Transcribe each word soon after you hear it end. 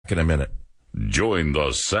back in a minute. Join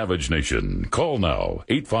the Savage Nation. Call now,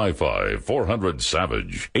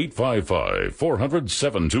 855-400-SAVAGE,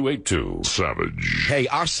 855-400-7282. Savage. Hey,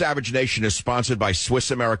 our Savage Nation is sponsored by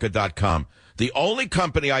SwissAmerica.com, the only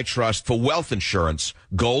company I trust for wealth insurance,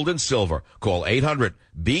 gold and silver. Call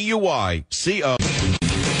 800-BUYCO.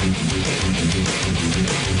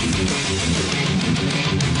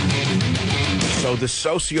 So the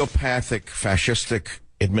sociopathic, fascistic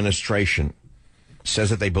administration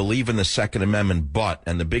says that they believe in the Second Amendment,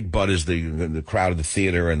 and the big but is the crowd of the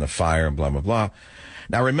theater and the fire and blah, blah, blah.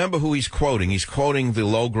 Now, remember who he's quoting. He's quoting the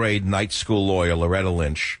low-grade night school lawyer, Loretta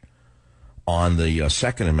Lynch, on the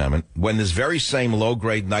Second Amendment, when this very same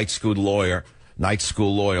low-grade night school lawyer,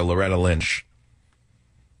 Loretta Lynch,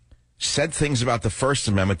 said things about the First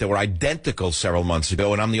Amendment that were identical several months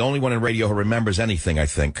ago, and I'm the only one in radio who remembers anything, I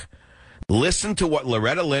think. Listen to what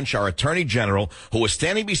Loretta Lynch, our Attorney General, who was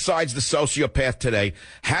standing beside the sociopath today,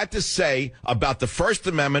 had to say about the First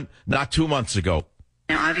Amendment not 2 months ago.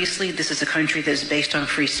 Now, obviously, this is a country that is based on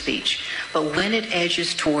free speech. But when it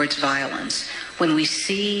edges towards violence, when we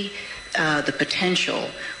see the potential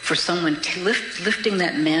for someone lifting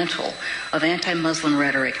that mantle of anti-Muslim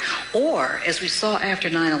rhetoric, or, as we saw after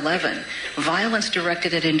 9/11, violence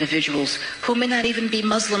directed at individuals who may not even be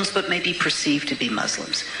Muslims but may be perceived to be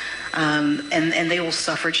Muslims, and they will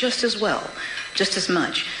suffer just as well, just as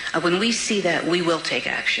much. When we see that, we will take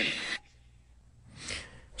action.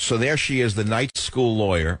 So there she is, the night school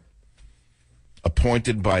lawyer,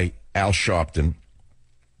 appointed by Al Sharpton,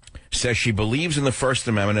 says she believes in the First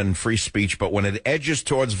Amendment and free speech, but when it edges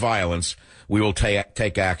towards violence, we will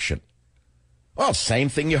take action. Well, same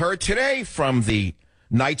thing you heard today from the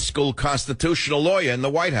night school constitutional lawyer in the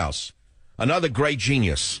White House. Another great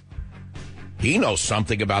genius. He knows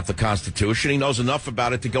something about the Constitution. He knows enough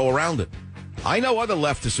about it to go around it. I know other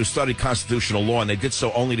leftists who studied constitutional law, and they did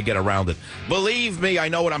so only to get around it. Believe me, I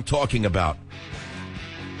know what I'm talking about.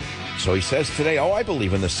 So he says today, I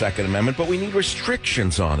believe in the Second Amendment, but we need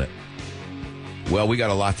restrictions on it. Well, we got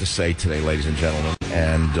a lot to say today, ladies and gentlemen.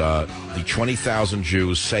 And the 20,000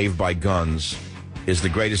 Jews saved by guns is the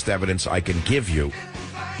greatest evidence I can give you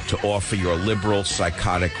to offer your liberal,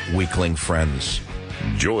 psychotic, weakling friends.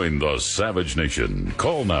 Join the Savage Nation.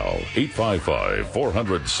 Call now,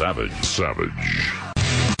 855-400-SAVAGE. Savage.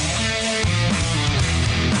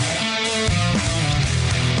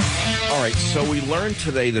 All right, so we learned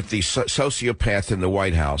today that the sociopath in the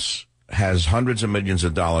White House has hundreds of millions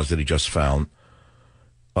of dollars that he just found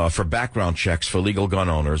for background checks for legal gun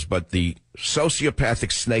owners, but the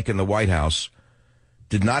sociopathic snake in the White House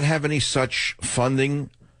did not have any such funding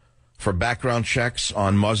for background checks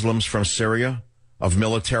on Muslims from Syria of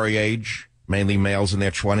military age, mainly males in their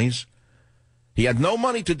 20s. He had no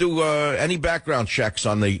money to do any background checks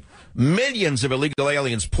on the millions of illegal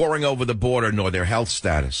aliens pouring over the border, nor their health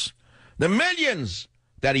status. The millions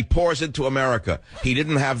that he pours into America. He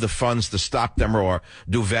didn't have the funds to stop them or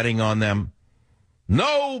do vetting on them.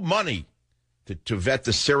 No money to vet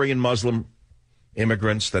the Syrian Muslim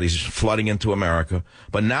immigrants that he's flooding into America.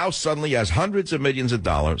 But now suddenly he has hundreds of millions of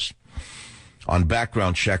dollars on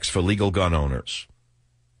background checks for legal gun owners.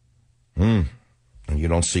 And you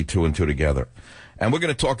don't see two and two together. And we're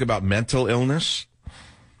going to talk about mental illness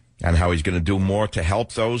and how he's going to do more to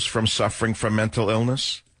help those from suffering from mental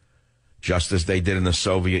illness, just as they did in the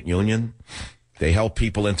Soviet Union. They helped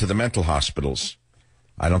people into the mental hospitals.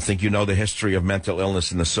 I don't think you know the history of mental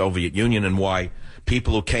illness in the Soviet Union and why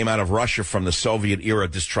people who came out of Russia from the Soviet era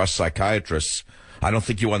distrust psychiatrists. I don't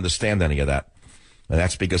think you understand any of that. And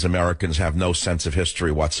that's because Americans have no sense of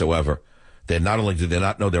history whatsoever. Not only do they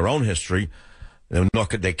not know their own history, nor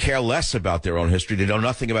could they care less about their own history. They know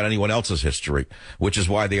nothing about anyone else's history, which is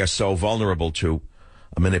why they are so vulnerable to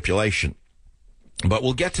manipulation. But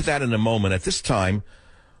we'll get to that in a moment. At this time,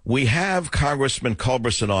 we have Congressman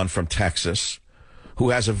Culberson on from Texas, who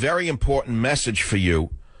has a very important message for you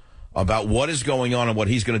about what is going on and what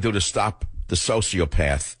he's going to do to stop the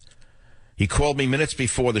sociopath. He called me minutes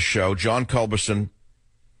before the show. John Culberson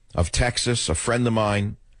of Texas, a friend of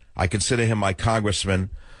mine. I consider him my congressman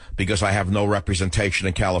because I have no representation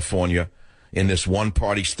in California in this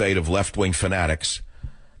one-party state of left-wing fanatics.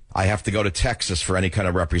 I have to go to Texas for any kind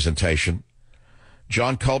of representation.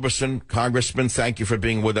 John Culberson, Congressman, thank you for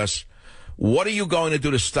being with us. What are you going to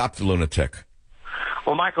do to stop the lunatic?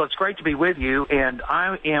 Well, Michael, it's great to be with you, and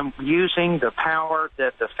I am using the power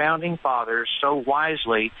that the Founding Fathers so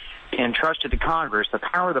wisely entrusted to Congress, the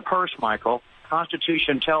power of the purse, Michael. The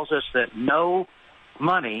Constitution tells us that no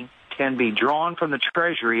money can be drawn from the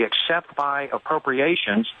Treasury except by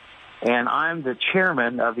appropriations, and I'm the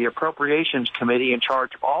chairman of the Appropriations Committee in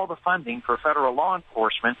charge of all the funding for federal law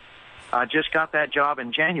enforcement. I just got that job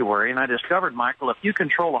in January, and I discovered, Michael, if you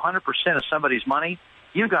control 100% of somebody's money,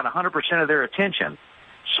 you've got 100% of their attention.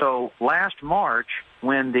 So last March,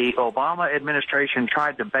 when the Obama administration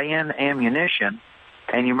tried to ban ammunition,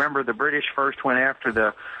 and you remember the British first went after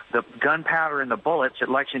the gunpowder and the bullets at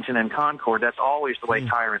Lexington and Concord. That's always the way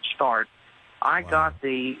tyrants start. I got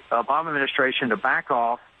the Obama administration to back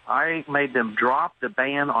off. I made them drop the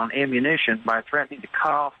ban on ammunition by threatening to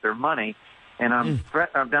cut off their money, and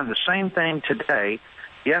I've done the same thing today.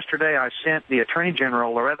 Yesterday, I sent the Attorney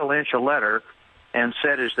General, Loretta Lynch, a letter and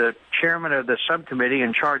said, as the chairman of the subcommittee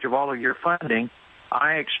in charge of all of your funding,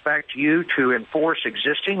 I expect you to enforce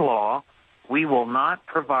existing law. We will not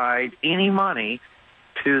provide any money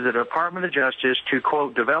to the Department of Justice to,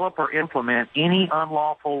 quote, develop or implement any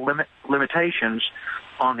unlawful limitations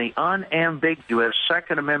on the unambiguous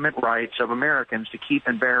Second Amendment rights of Americans to keep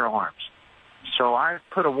and bear arms. So I've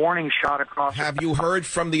put a warning shot across. Have you heard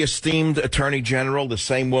from the esteemed Attorney General, the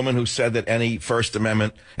same woman who said that any First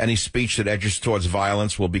Amendment, any speech that edges towards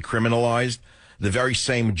violence will be criminalized? The very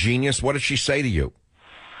same genius. What did she say to you?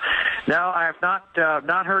 No, I have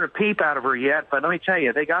not heard a peep out of her yet, but let me tell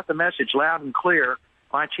you, they got the message loud and clear.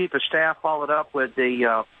 My chief of staff followed up with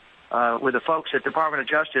the folks at Department of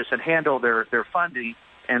Justice that handle their funding,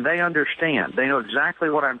 and they understand. They know exactly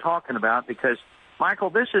what I'm talking about because, Michael,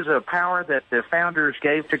 this is a power that the founders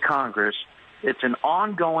gave to Congress. It's an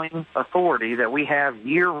ongoing authority that we have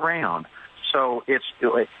year-round. So this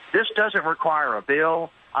doesn't require a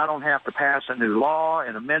bill. I don't have to pass a new law,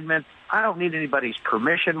 an amendment. I don't need anybody's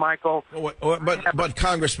permission, Michael. But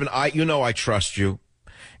Congressman, I trust you,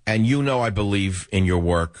 and I believe in your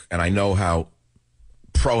work, and I know how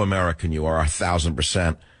pro-American you are,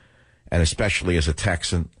 1,000%, and especially as a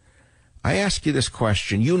Texan. I ask you this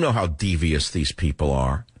question. You know how devious these people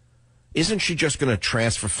are. Isn't she just going to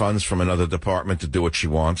transfer funds from another department to do what she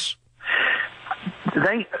wants?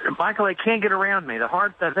 Michael, they can't get around me.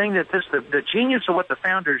 The genius of what the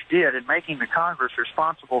founders did in making the Congress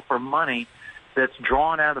responsible for money that's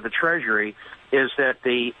drawn out of the Treasury is that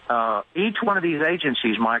each one of these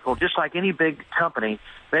agencies, Michael, just like any big company,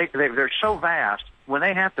 they're so vast. When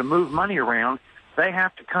they have to move money around, they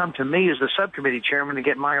have to come to me as the subcommittee chairman to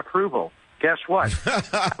get my approval. Guess what?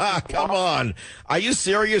 Come on, are you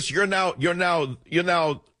serious? You're now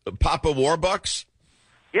Papa Warbucks?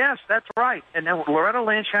 Yes, that's right. And then Loretta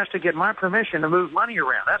Lynch has to get my permission to move money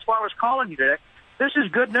around. That's why I was calling you today. This is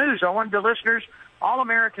good news. I wanted the listeners, all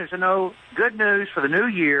Americans, to know good news for the new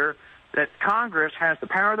year that Congress has the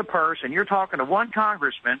power of the purse, and you're talking to one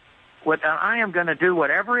congressman. I am going to do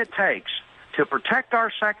whatever it takes to protect our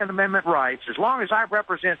Second Amendment rights. As long as I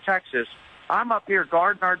represent Texas, I'm up here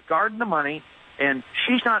guarding the money, and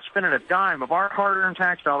she's not spending a dime of our hard-earned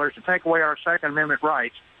tax dollars to take away our Second Amendment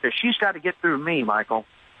rights, because she's got to get through me, Michael.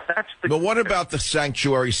 But what about the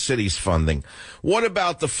sanctuary cities funding? What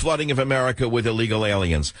about the flooding of America with illegal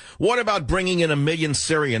aliens? What about bringing in 1 million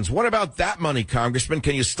Syrians? What about that money, Congressman?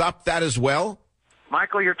 Can you stop that as well?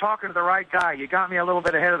 Michael, you're talking to the right guy. You got me a little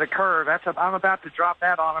bit ahead of the curve. I'm about to drop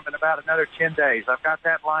that on him in about another 10 days. I've got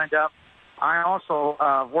that lined up. I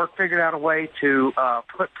also figured out a way to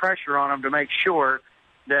put pressure on them to make sure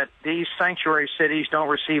that these sanctuary cities don't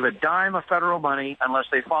receive a dime of federal money unless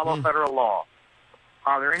they follow federal law.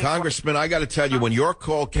 Are there any Congressman, I got to tell you, when your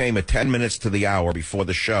call came at 10 minutes to the hour before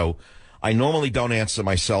the show, I normally don't answer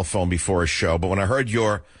my cell phone before a show, but when I heard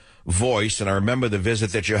your voice, and I remember the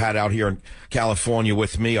visit that you had out here in California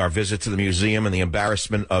with me, our visit to the museum and the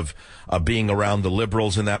embarrassment of being around the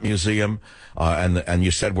liberals in that museum, and you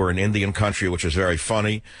said we're an Indian country, which is very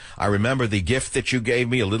funny. I remember the gift that you gave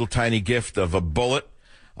me, a little tiny gift of a bullet,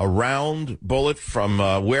 a round bullet from,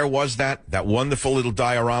 where was that? That wonderful little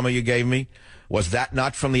diorama you gave me? Was that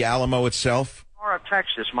not from the Alamo itself?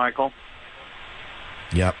 Texas, Michael.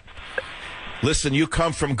 Yep. Listen, you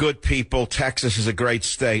come from good people. Texas is a great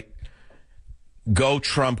state. Go,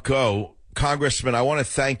 Trump, go. Congressman, I want to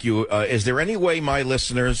thank you. Is there any way my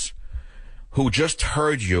listeners who just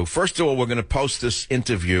heard you, first of all, we're going to post this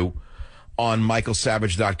interview on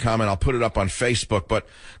michaelsavage.com, and I'll put it up on Facebook. But,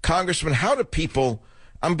 Congressman, how do people...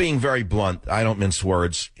 I'm being very blunt. I don't mince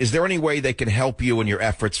words. Is there any way they can help you in your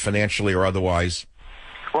efforts financially or otherwise?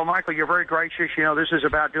 Well, Michael, you're very gracious. You know, this is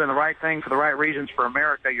about doing the right thing for the right reasons for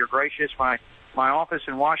America. You're gracious. My office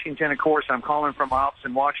in Washington, of course, I'm calling from my office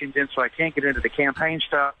in Washington, so I can't get into the campaign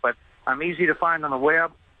stuff, but I'm easy to find on the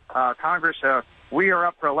web. Congress, we are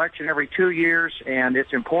up for election every 2 years, and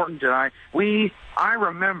it's important that I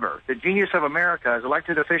remember the genius of America as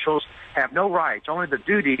elected officials have no rights, only the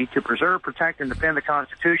duty to preserve, protect, and defend the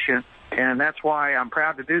Constitution, and that's why I'm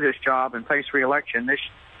proud to do this job and face re-election.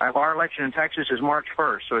 Our election in Texas is March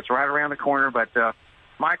 1st, so it's right around the corner, but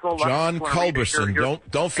Michael... John Culberson,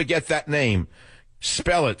 don't forget that name.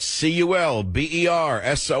 Spell it,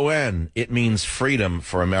 Culberson. It means freedom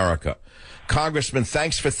for America. Congressman,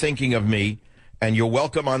 thanks for thinking of me, and you're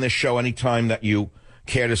welcome on this show anytime that you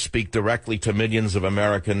care to speak directly to millions of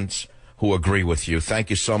Americans who agree with you. Thank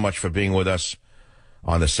you so much for being with us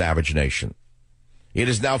on the Savage Nation. It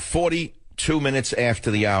is now 42 minutes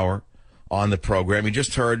after the hour on the program. You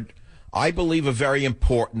just heard, I believe, a very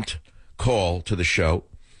important call to the show.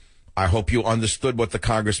 I hope you understood what the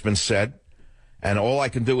congressman said. And all I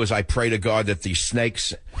can do is I pray to God that the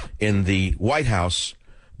snakes in the White House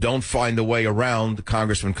don't find a way around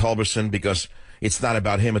Congressman Culberson, because it's not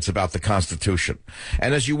about him, it's about the Constitution.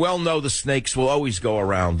 And as you well know, the snakes will always go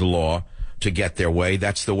around the law to get their way.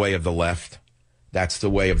 That's the way of the left. That's the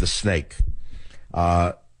way of the snake.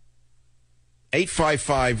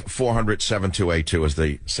 855-400-7282 is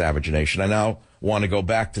the Savage Nation. I now want to go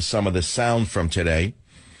back to some of the sound from today,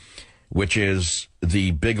 which is the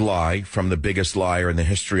big lie from the biggest liar in the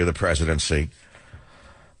history of the presidency,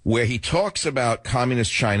 where he talks about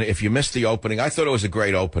communist China. If you missed the opening, I thought it was a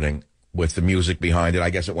great opening with the music behind it. I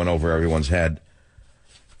guess it went over everyone's head.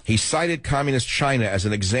 He cited communist China as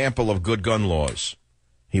an example of good gun laws.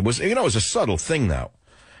 He was, it was a subtle thing now.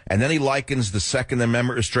 And then he likens the Second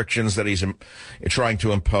Amendment restrictions that he's trying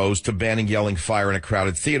to impose to banning yelling fire in a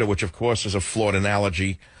crowded theater, which, of course, is a flawed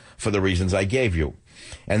analogy for the reasons I gave you.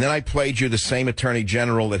 And then I played you the same attorney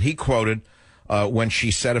general that he quoted when she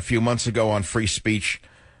said a few months ago on free speech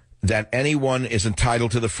that anyone is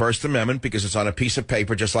entitled to the First Amendment because it's on a piece of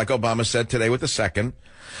paper, just like Obama said today with the Second.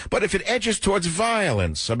 But if it edges towards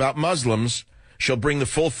violence about Muslims, she'll bring the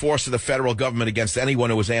full force of the federal government against anyone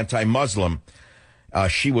who is anti-Muslim.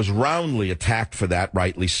 She was roundly attacked for that,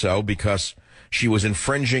 rightly so, because she was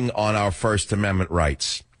infringing on our First Amendment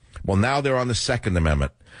rights. Well, now they're on the Second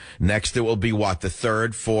Amendment. Next, it will be what? The 3rd,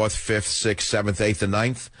 4th, 5th, 6th, 7th, 8th, and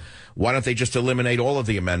 9th? Why don't they just eliminate all of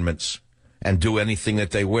the amendments and do anything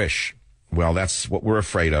that they wish? Well, that's what we're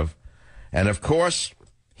afraid of. And, of course,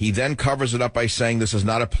 he then covers it up by saying this is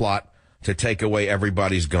not a plot to take away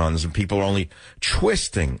everybody's guns, and people are only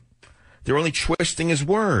twisting. They're only twisting his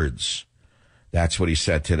words. That's what he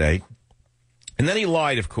said today. And then he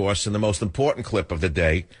lied, of course, in the most important clip of the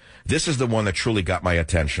day. This is the one that truly got my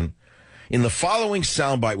attention. In the following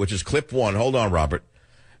soundbite, which is clip 1, hold on, Robert,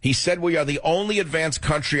 he said we are the only advanced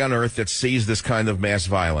country on earth that sees this kind of mass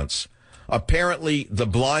violence. Apparently, the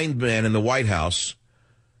blind man in the White House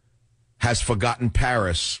has forgotten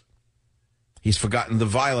Paris. He's forgotten the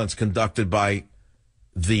violence conducted by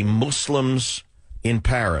the Muslims in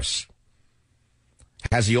Paris.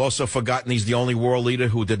 Has he also forgotten he's the only world leader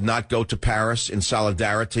who did not go to Paris in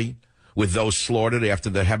solidarity with those slaughtered after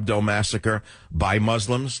the Hebdo massacre by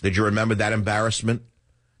Muslims? Did you remember that embarrassment?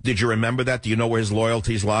 Did you remember that? Do you know where his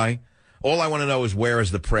loyalties lie? All I want to know is, where is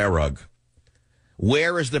the prayer rug?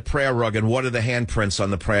 Where is the prayer rug, and what are the handprints on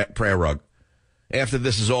the prayer rug? After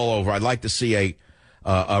this is all over, I'd like to see a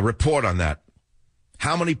report on that.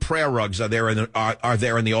 How many prayer rugs are there in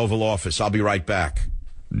the Oval Office? I'll be right back.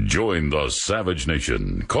 Join the Savage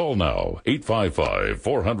Nation. Call now,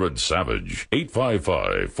 855-400-SAVAGE,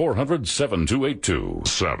 855-400-7282.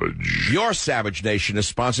 Savage. Your Savage Nation is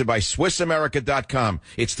sponsored by SwissAmerica.com.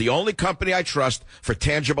 It's the only company I trust for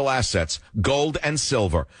tangible assets, gold and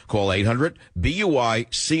silver. Call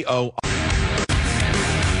 800-BUICO.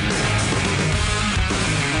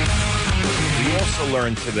 We also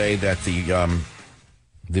learned today that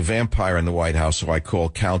the vampire in the White House, who I call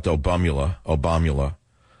Count Obamula,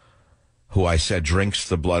 who I said drinks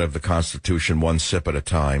the blood of the Constitution one sip at a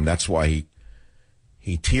time. That's why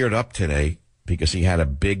he teared up today, because he had a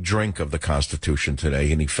big drink of the Constitution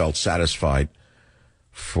today, and he felt satisfied.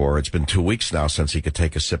 For it's been 2 weeks now since he could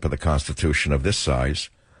take a sip of the Constitution of this size,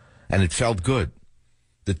 and it felt good.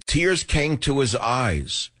 The tears came to his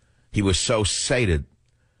eyes. He was so sated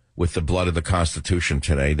with the blood of the Constitution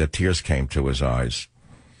today that tears came to his eyes.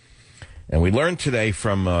 And we learned today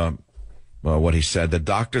from what he said, that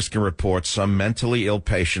doctors can report some mentally ill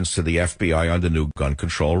patients to the FBI under new gun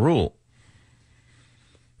control rule.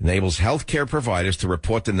 Enables healthcare providers to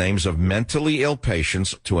report the names of mentally ill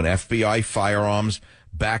patients to an FBI firearms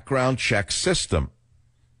background check system.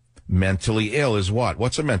 Mentally ill is what?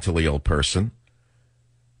 What's a mentally ill person?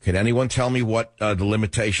 Can anyone tell me what the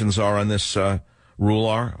limitations are on this rule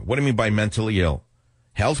are? What do you mean by mentally ill?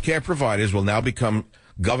 Healthcare providers will now become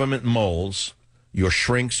government moles, your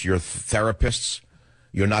shrinks, your therapists.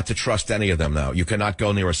 You're not to trust any of them now. You cannot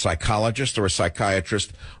go near a psychologist or a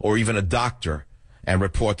psychiatrist or even a doctor and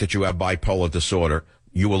report that you have bipolar disorder.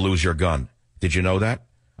 You will lose your gun. Did you know that?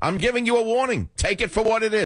 I'm giving you a warning. Take it for what it is.